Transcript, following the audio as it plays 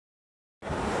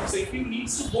So if he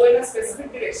needs to go in a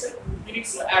specific direction, he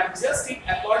needs to adjust it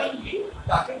accordingly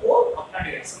ताकि वो अपना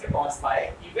direction में पहुंच पाए,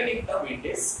 even if the wind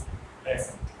is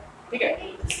present. ठीक है?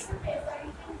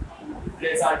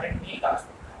 Resultant नहीं काज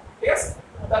करता. ठीक है?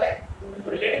 ताले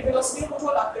relative velocity को जो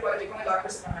लागते वाले देखो ना लागते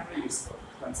से करने के लिए use करो.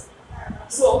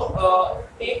 So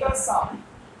take a sum.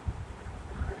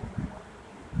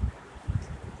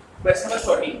 Question number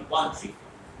 13, 1-3.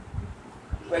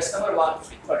 Question number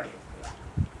 1-3, 13.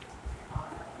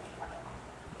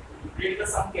 Read the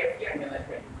sum carefully and then I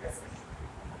can guess it.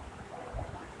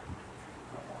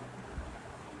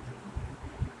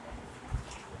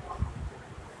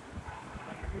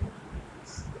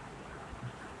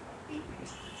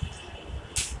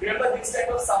 Remember this type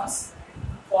of sums,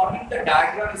 forming the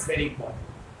diagram is very important.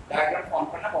 Diagram form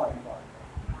करना बहुत important.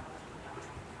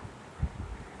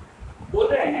 बोल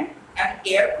रहे हैं an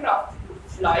aircraft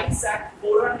flies at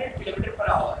 400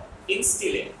 km/h in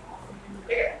still air.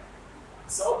 ठीक है?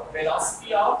 So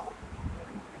velocity of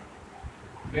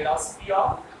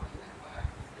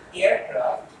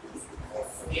aircraft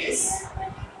is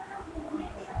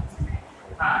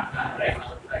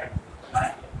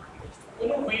right.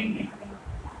 কোনো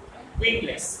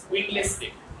wingless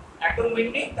thing. Actual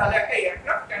winding তাহলে একটা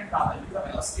aircraft can travel with a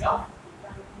velocity of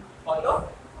কত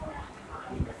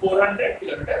 400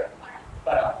 km/h.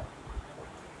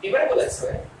 এবারে বলেছে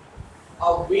a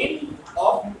wind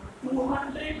of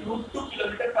 200√2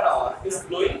 km/h is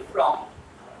blowing from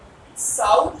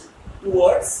south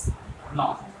towards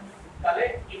north. তাহলে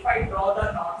if I draw the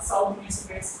north south east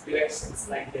west directions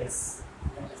like this,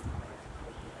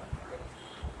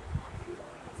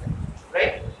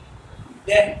 right,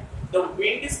 then the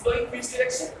wind is blowing which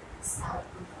direction?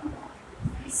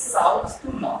 South to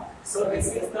north. So this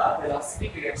is the velocity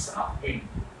direction of wind,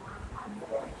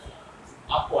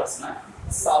 upwards na,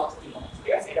 south to north.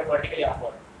 Yes, it is vertically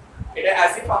upward. It is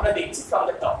as if আমরা দেখছি from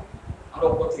the top, আমরা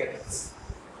উপর থেকে দেখছি.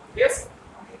 Yes.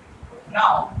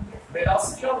 Now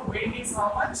velocity of wind is how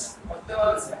much? What the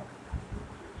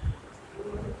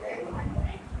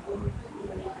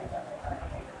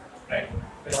right,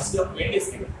 velocity of wind is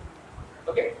given.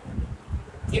 Okay,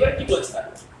 এবার কি বলছে?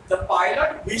 The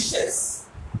pilot wishes,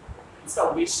 इसका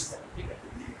wish है, ठीक है,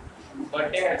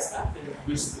 बर्थडे है इसका,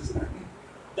 wish.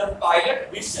 The pilot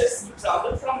wishes to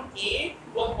travel from A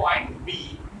to a point B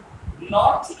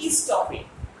northeast of A.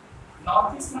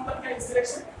 Northeast मतलब क्या इस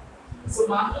डायरेक्शन? So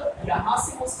मान लो यहाँ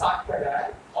से वो स्टार्ट कर रहा है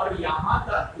और यहाँ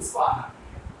तक उसको आना,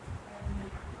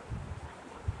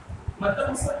 मतलब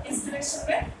उसको इस डायरेक्शन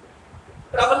में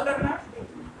ट्रैवल करना.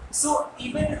 So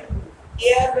even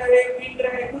एयर रहे, विंड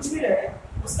रहे, कुछ भी रहे,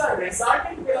 उसका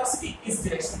resultant velocity इस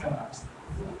डायरेक्शन में होना चाहिए,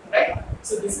 right?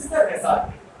 So this is the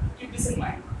resultant. Keep this in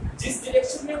mind. जिस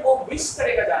डायरेक्शन में वो विश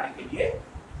करेगा जाने के लिए,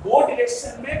 वो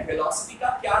डायरेक्शन में वेलोसिटी का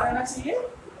क्या रहना चाहिए?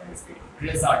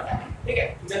 रिजल्टेंट. ठीक है,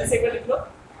 जल्दी से एक बार लिख लो.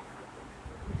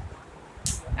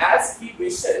 As he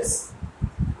wishes,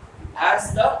 as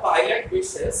the pilot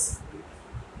wishes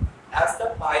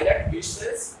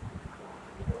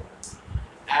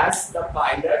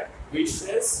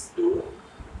to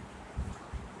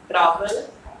travel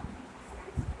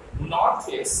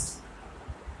northeast,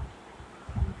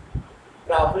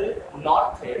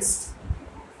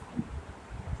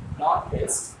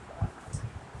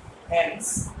 hence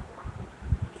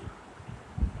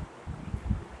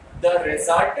the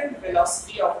resultant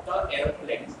velocity of the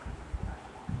airplane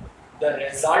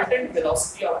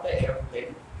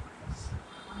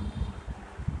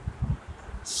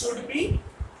should be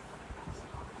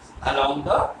along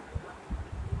the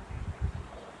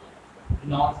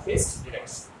northeast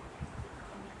direction.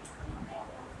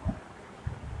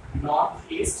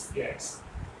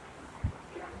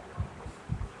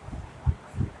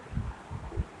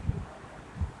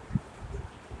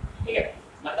 ठीक है,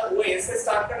 मतलब वो ए से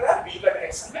स्टार्ट कर रहा है, बी का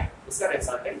डायरेक्शन में उसका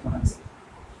रिजल्टेंट होना चाहिए.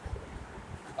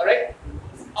 ऑलराइट,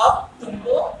 अब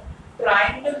तुमको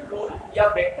ट्रायंगल रूल या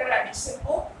वेक्टर एडिशन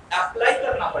को अप्लाई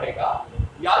करना पड़ेगा.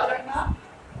 याद रखना,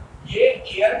 ये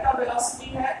एयर का वेलोसिटी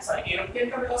है, सॉरी एरोप्लेन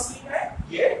का वेलोसिटी है,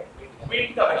 ये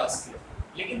विंड का वेलोसिटी है,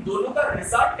 लेकिन दोनों का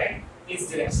रिजल्टेंट इस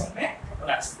डायरेक्शन में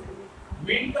होना चाहिए.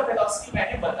 विंड का वेलोसिटी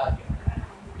मैंने बता दिया,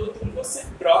 तो तुमको सिर्फ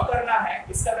ड्रॉ करना है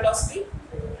किसका वेलोसिटी?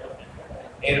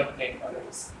 एरोप्लेन का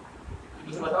वेलोसिटी.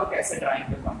 मुझे बताओ कैसे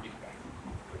ट्रायंगल कंप्लीट करें.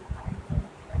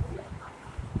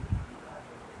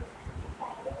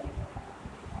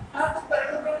 हाँ, तो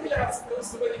पैरेललोग्राम भी लगा सकते हो,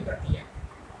 उसमें कोई दिक्कत नहीं है.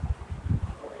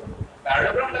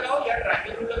 पैरेललोग्राम लगाओ या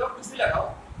ट्रायंगल रूल लगाओ, कुछ भी लगाओ.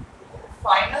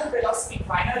 फाइनल वेलोसिटी,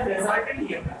 फाइनल रिजल्टेंट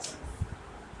ये होना चाहिए.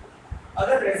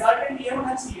 अगर रिजल्टेंट ये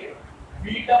होना चाहिए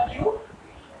VW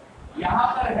यहाँ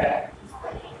पर है,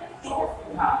 तो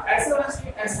हाँ ऐसे होना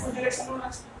चाहिए, ऐसे कोई डायरेक्शन होना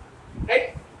चाहिए. राइट?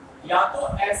 या तो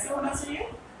ऐसे होना चाहिए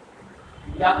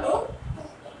या तो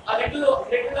a little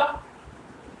up,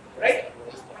 राइट?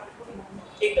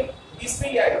 एकदम इसमें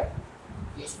ही आएगा,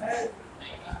 इसमें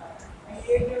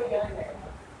ये जो है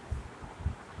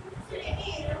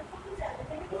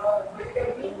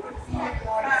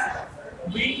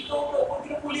wind to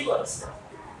opposite pulley works.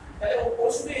 তাহলে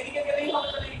opposite এদিকে গেলেই হবে,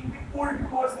 তাহলে it will be pulled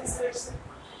towards this direction.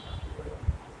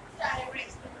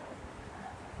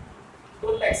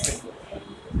 কোনটা এক্সপেক্ট করব?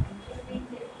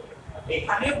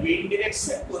 এখানে wind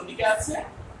direction কোন দিকে আছে?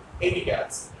 এইদিকে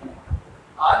আছে,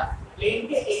 আর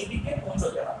প্লেনকে এইদিকে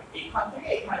পৌঁছাতে হবে, এইখান থেকে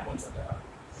এইখানে পৌঁছাতে হবে।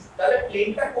 তাহলে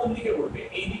প্লেনটা কোন দিকে উঠবে?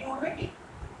 এইদিকে উঠবে কি?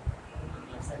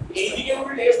 এইদিকে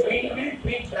উঠলে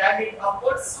wind drag it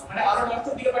upwards, মানে আরো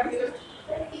নর্থের দিকে পাঠিয়ে দেবে।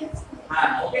 হ্যাঁ,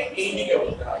 ওকে, এইদিকে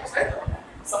উঠতে হবে, তাই তো?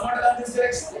 somewhat along this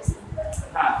direction,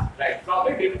 হ্যাঁ, right,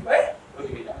 probably driven by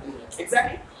ওইদিকে যাবে,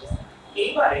 exactly.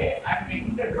 এইবারে I am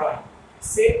making the drawing.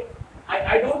 Say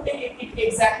I don't take it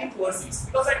exactly towards east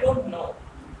because I don't know,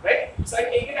 right? So I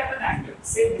take it at an angle.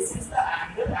 Say this is the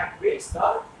angle at which the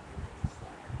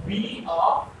v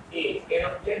of a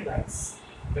aeroplane lies,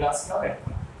 velocity of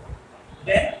airplane.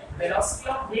 Then velocity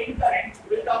of wind current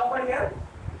will come over here.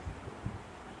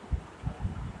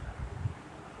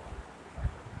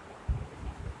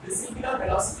 This will be the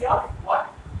velocity of what?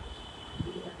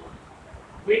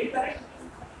 Wind current.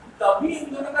 तभी इन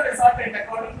दोनों का resultant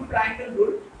according to triangle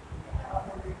rule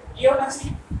ये होना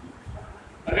चाहिए,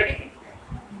 ready?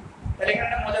 তাহলে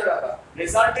এখানে মজা ব্যাপার,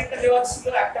 রেজাল্টেন্টটা দেওয়া ছিল,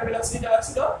 একটা ভেলোসিটি দেওয়া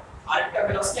ছিল, আরেকটা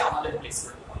ভেলোসিটি আমাদের প্লেস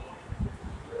করতে হবে।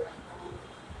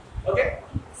 ओके,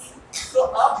 तो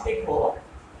अब देखो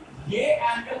ये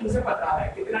एंगल मुझे पता है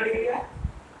कितना डिग्री है,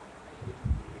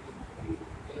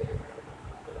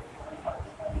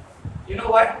 you know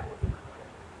why?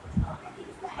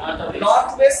 North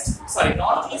west, sorry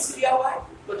north east लिया हुआ है,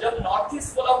 तो जब नॉर्थ ईस्ट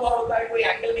बोला हुआ होता है, कोई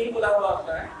एंगल नहीं बोला हुआ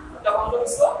होता है, तब हम लोग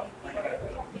इसको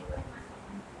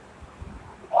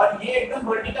और ये एकदम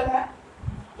वर्टिकल है,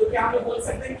 तो क्या हम लोग बोल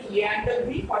सकते हैं कि ये एंगल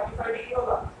भी 45 डिग्री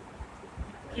होगा?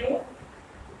 क्यों?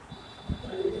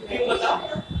 क्यों बताओ?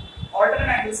 ऑल्टरनेट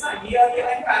एंगल्स ना, ये और ये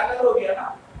लाइन पैरेलल हो गया ना,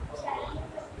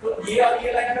 तो ये और ये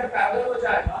लाइन अगर पैरेलल हो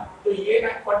जाएगा तो ये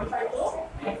 45 तो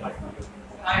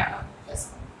आया ना,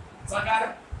 समझ आ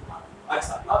रहा?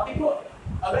 अच्छा, अब देखो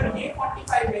अगर ये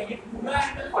 45 है, ये पूरा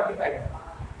एंगल 45 है,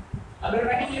 अगर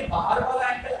मैंने ये बाहर वाला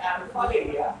एंगल अल्फा ले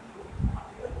लिया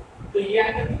तो ये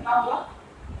एंगल कितना होगा?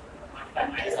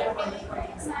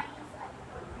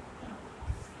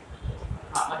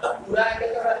 हाँ, मतलब पूरा एंगल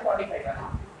का 45 है ना,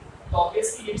 तो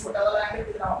ऑब्वियसली ये छोटा वाला एंगल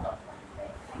कितना होगा?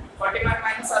 45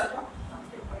 माइनस अल्फा,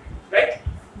 राइट?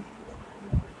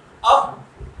 अब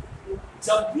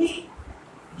जब भी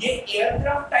ये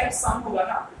एयरक्राफ्ट टाइप सम होगा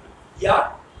ना, या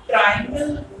ट्रायंगल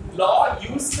लॉ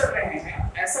यूज कर रहे हैं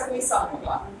ऐसा कोई सम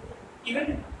होगा, इवन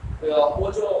वो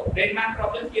जो रेनमैन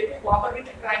प्रॉब्लम किए थे वहां पर भी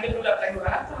ट्रायंगल रूल अप्लाई हो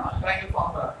रहा है ना, ट्रायंगल फॉर्म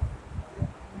पर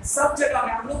सब जगह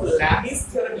में हम लोग लैमिस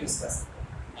थ्योरम यूज कर सकते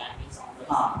हैं।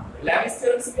 हाँ, लैमिस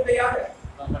थ्योरम सीखे थे, याद है?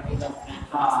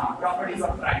 हाँ, प्रॉपर्टीज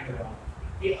ऑफ ट्रायंगल,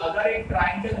 कि अगर एक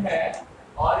ट्रायंगल है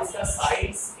और इसका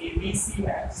साइड्स ABC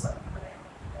है,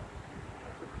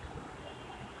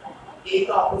 A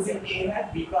का ऑपोजिट A है,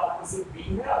 B का ऑपोजिट B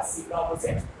है और C का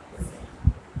opposite,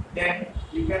 then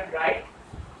you can write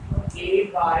A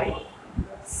by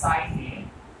sin A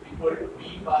equal to B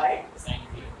by sin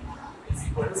A is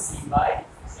equal to C by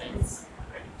sin C.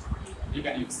 You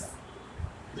can use that.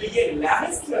 तो ये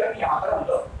Lami's theorem यहाँ पर हम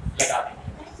लोग लगा देंगे।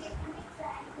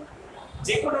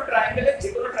 যেকোনো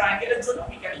ট্রায়াঙ্গেলের জন্য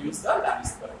we can use the ল্যামিস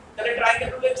theorem. তাহলে ট্রায়াঙ্গেল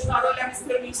রুলের জন্য আরো ল্যামিস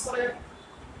থিওরেম ইউজ করা যাবে।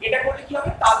 এটা করলে কি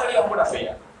হবে? তাড়াতাড়ি অঙ্কটা হয়ে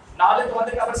যাবে। না হলে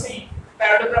তোমাদেরকে আবার সেই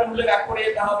প্যারাডোগ্রাম রুলে ব্যাক করে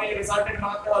যেতে হবে, রেজাল্টেন্ট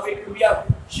বানাতে হবে, it will be a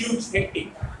huge hectic.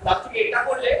 তার থেকে এটা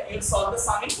করলে you will solve the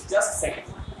some in just second.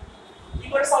 কি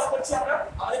করে সলভ করছি আমরা?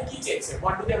 আমাদের কি চেয়েছে?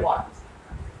 What do they want?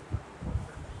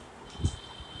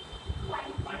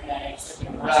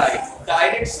 Right,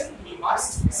 direction we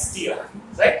must steer,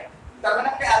 right? তার মানে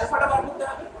আমাকে আলফাটা বার করতে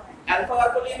হবে, আলফা বার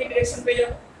করলে আমি ডাইরেকশন পেয়ে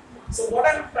যাব। So what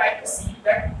I am trying to see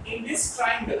that in this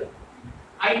triangle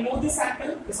I know this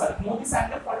angle, sorry, know this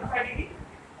angle 45 degree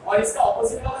और इसका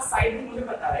ऑपोजिट वाला साइड भी मुझे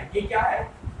पता है, ये क्या है?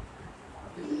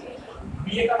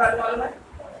 BA का वैल्यू मालूम है,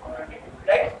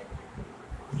 राइट?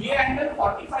 ये एंगल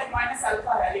 45 माइनस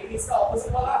अल्फा है, लेकिन इसका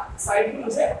ऑपोजिट वाला साइड भी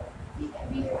मुझे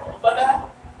पता है,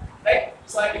 right?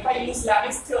 So if I use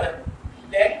Lami's theorem,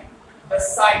 then the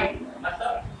sine,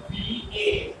 मतलब BA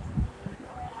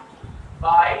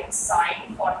by sine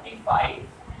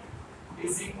 45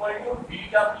 is equal to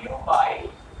BW by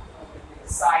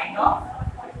sine of,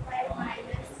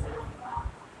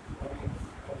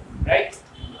 right?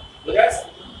 Because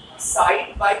side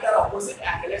by their opposite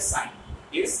angular sine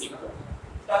is equal.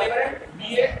 তাহলে এবারে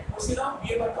BA বসিয়ে দাও,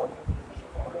 BA কত?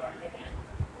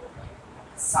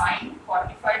 sin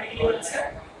 45 degree হচ্ছে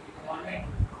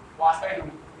 1/2,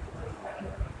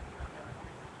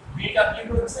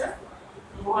 BW হচ্ছে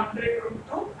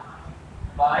 200√2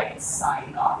 by sin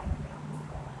of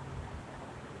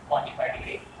 45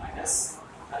 degree minus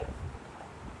alpha.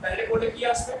 তাহলে কোডে কি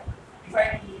আসবে? If I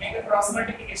make a cross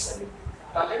multiplication,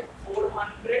 তাহলে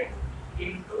 400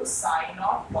 into sin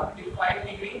of 45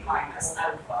 degree minus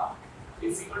alpha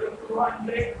is equal to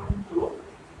 200√2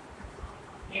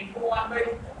 into 1/2.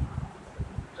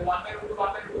 So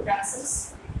 1/2 cancels.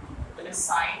 Then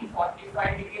sin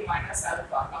 45 degree minus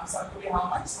alpha comes out to be how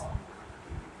much?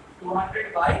 200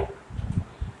 by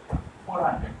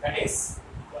 400. That is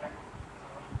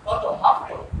what? Half.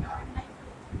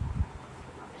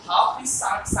 Half is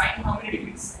sin how many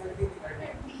degrees?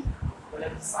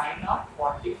 Well, sin of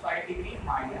 45 degree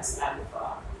minus alpha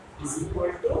is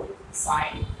equal to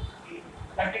sin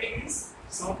 30 degrees.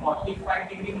 So 45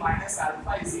 degree minus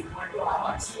alpha is equal to how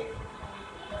much?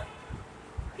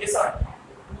 Yes or no?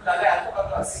 তাহলে alpha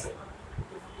কত আসছে?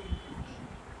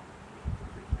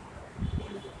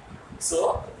 So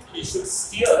you should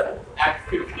steer at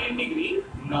 15 degree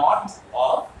north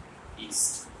of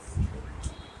east.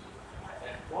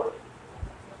 Therefore,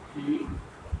 we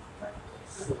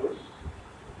should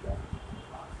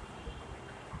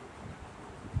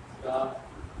the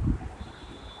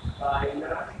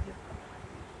pilot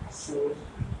should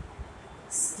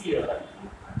steer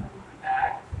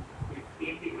at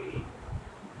 15 degree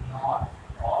north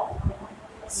of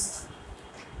east.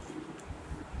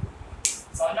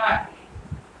 समझना है?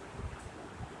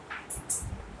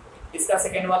 इसका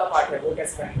second वाला part है, वो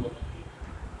कैसे करेंगे?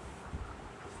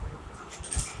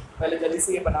 पहले जल्दी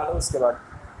से ये बना लो, उसके बाद.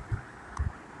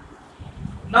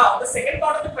 Now the second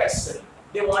part of the question,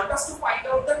 they want us to find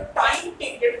out the time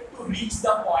taken to reach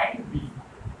the point B.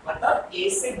 मतलब A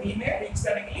से B में reach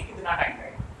करने के लिए कितना टाइम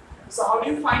लगेगा? So how do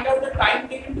you find out the time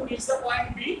taken to reach the point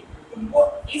B? तुमको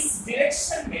इस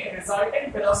डायरेक्शन में resultant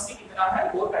velocity कितना है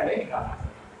वो पहले निकालना है.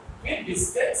 फिर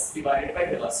distance divided by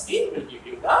velocity will give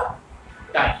you the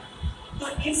time. तो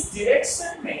इस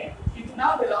डायरेक्शन में कितना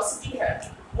velocity है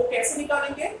वो कैसे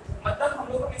निकालेंगे? मतलब हम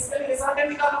लोगों को बेसिकली resultant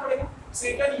निकालना पड़ेगा. So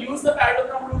you can use the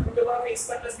parallelogram rule, root over a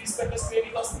square plus b square plus 2ab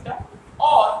cos theta,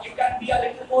 or you can be a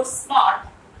little more smart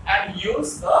and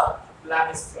use the Black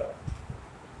square.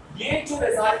 ये जो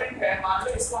resultant है, मान लो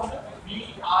इसको हम लोग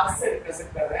VR से represent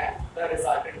कर रहे हैं, the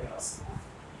resultant velocity.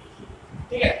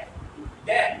 ठीक है?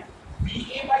 Then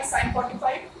VA by sin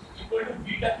 45 equal to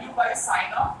VW by sin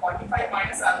of 45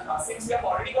 minus alpha. Since we have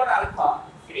already got alpha,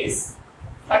 it is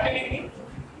 30 degree,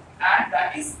 and that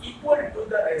is equal to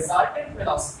the resultant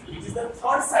velocity, which is the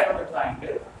third side of the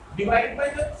triangle, divided by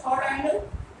the third angle.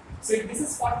 So if this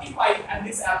is 45 and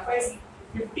this alpha is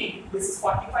 15, this is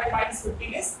 45 minus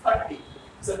 15 is 30.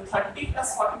 So 30 plus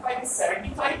 45 is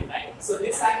 75. So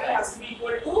this angle has to be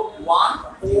equal to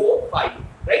 105,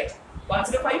 right?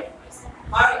 105.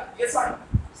 Yes or no?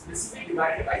 So this will be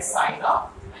divided by sin of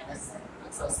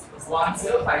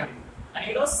 105 degree. And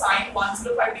you know sin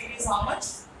 105 degree is how much?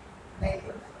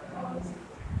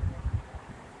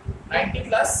 90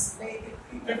 plus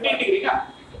 15 degree ना?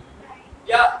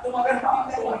 या तुम अगर हाँ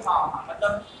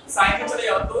मतलब sin में चले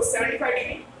जाओ तो 75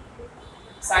 डिग्री,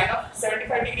 sin of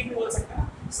 75 डिग्री भी बोल सकते हैं.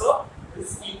 So this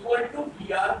is equal to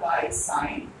VR by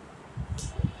sin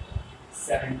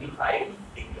 75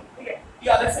 degree. ठीक है? ये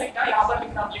अलग से क्या यहाँ पर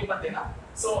लिखना लिख मत देना.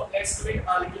 So let's do it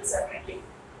a little separately.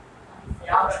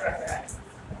 यहाँ पर करते हैं.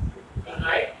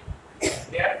 Right?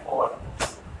 Therefore,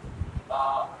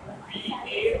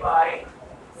 VA by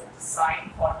sin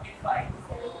 45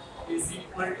 is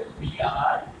equal to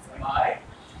VR by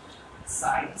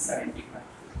sin 75.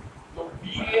 तो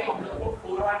VA हम लोग को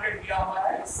 400 दिया हुआ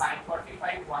है, sin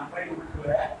 45 1/√2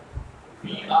 है.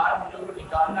 VR हम लोग को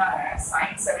निकालना है, sin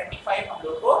 75 हम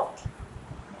लोग को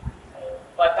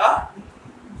पता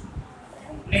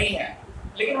नहीं है,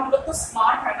 लेकिन हम लोग तो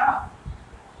स्मार्ट है ना.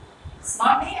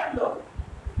 स्मार्ट नहीं है हम लोग.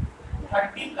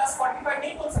 30 plus 45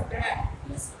 नहीं बोल सकते हैं.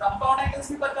 कंपाउंड एंगल्स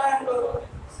भी पता है हम लोग.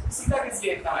 सीधा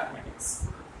इसलिए इतना मैथमेटिक्स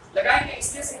लगाएंगे,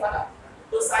 इसलिए सीखा ना.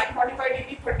 तो sin 45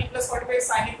 degree 30 plus 45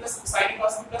 sin a plus sin a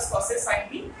cos b plus cos a sin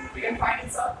b. We can find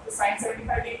it सब. तो sin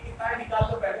 75 डिग्री कितना है निकाल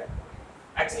लो पहले.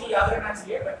 एक्चुअली याद रहना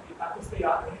चाहिए, बट इतना कुछ तो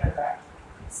याद नहीं रहता है.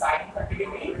 sin 30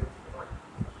 degree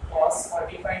cos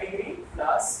 45 degree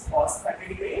plus cos 30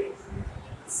 degree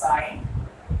sin.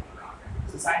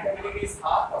 So sin 30 degree is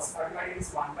half, cos 45 degree is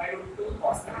 1/√2,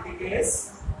 cos 30 degree is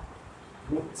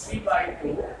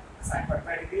 √3/2, sin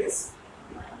 45 degree is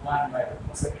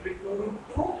 1/2. So it will be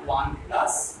 2√2, 1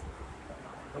 plus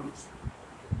तो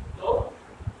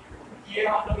ये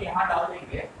हम लोग यहाँ डाल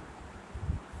देंगे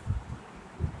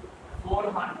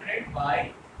 400 by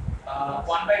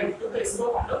 1/√2, तो इसको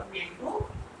हम लोग into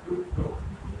 √2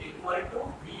 equal to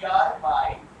VR by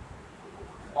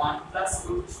 1 plus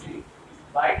 √3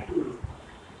 by 2.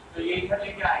 तो ये इधर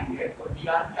लेके आएंगे तो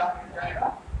VR क्या हो जाएगा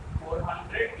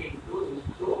 400 into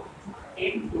 √2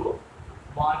 into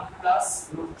 1 plus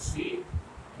 √3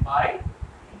 by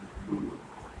 2.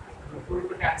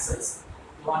 √2 cancels,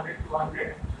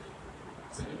 200,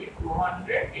 so it will be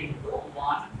 200 into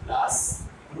 1 plus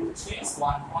 √3 is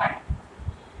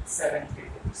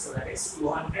 1.732. So that is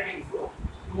 200 into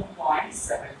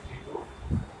 2.732.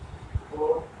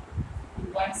 So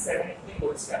 2.732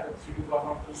 whole square. So 3 to the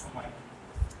power of 2 so much.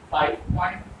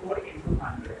 5.4 into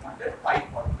 100.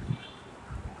 540.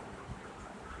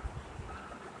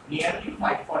 Nearly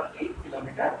 540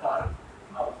 kilometer per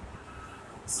hour.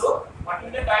 So what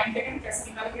will the time taken?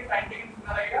 कैसे निकालेंगे? Time taken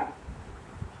कितना रहेगा?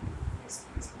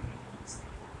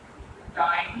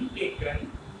 Time taken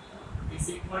is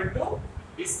equal to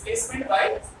displacement by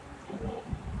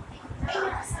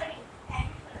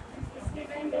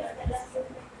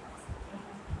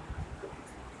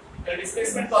the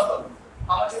displacement total.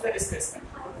 How much is the displacement?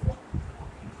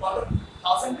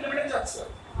 1000 kilometre जाच्छो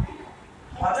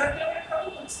 1000 kilometre का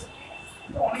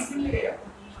तो honest नहीं लगेगा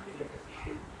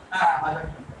हाँ 1000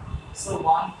 kilometre so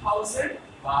 1000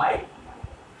 by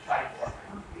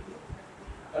 540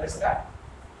 what is that?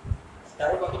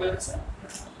 তাহলে কত বের হচ্ছে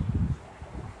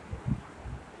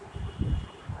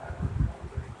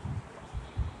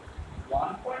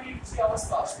 1.83 hours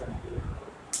পাস করবে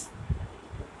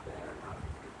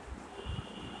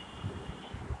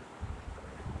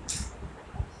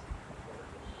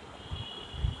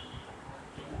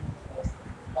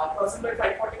by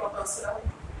 540 কত আসছে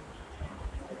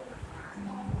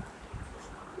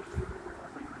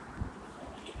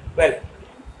well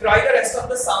try the rest of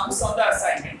the sums on the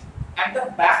assignment. At the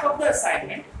back of the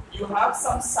assignment, you have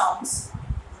some sums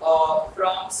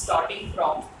from starting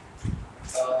from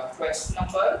question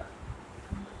number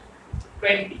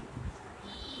 20.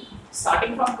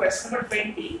 Starting from question number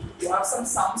 20, you have some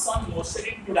sums on motion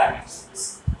in 2 dimensions.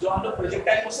 जो हम लोग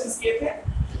projectile motions किए थे,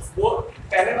 वो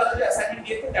पहले वाला जो assignment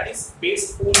दिए थे, that is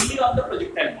based only on the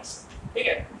projectile motion. ठीक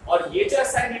है? और ये जो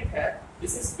assignment है,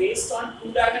 this is based on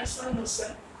 2-dimensional motion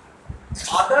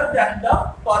other than the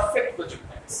perfect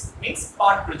projectiles, means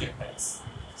part projectiles.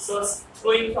 So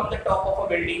throwing from the top of a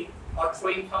building or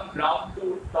throwing from ground to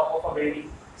top of a building.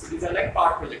 So these are like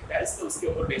part projectiles. So उसके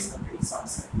ऊपर based complete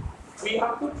sums. We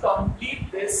have to complete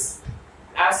this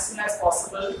as soon as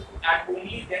possible, and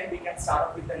only then we can start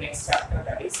off with the next chapter,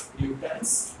 that is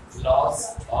Newton's laws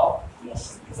of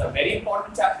motion. It's a very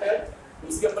important chapter.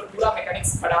 उसके ऊपर पूरा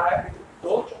mechanics खड़ा है.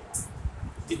 तो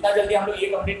जितना जल्दी हम लोग ये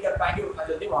कंप्लीट कर पाएंगे उतना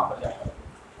जल्दी वहां पर जाएंगे.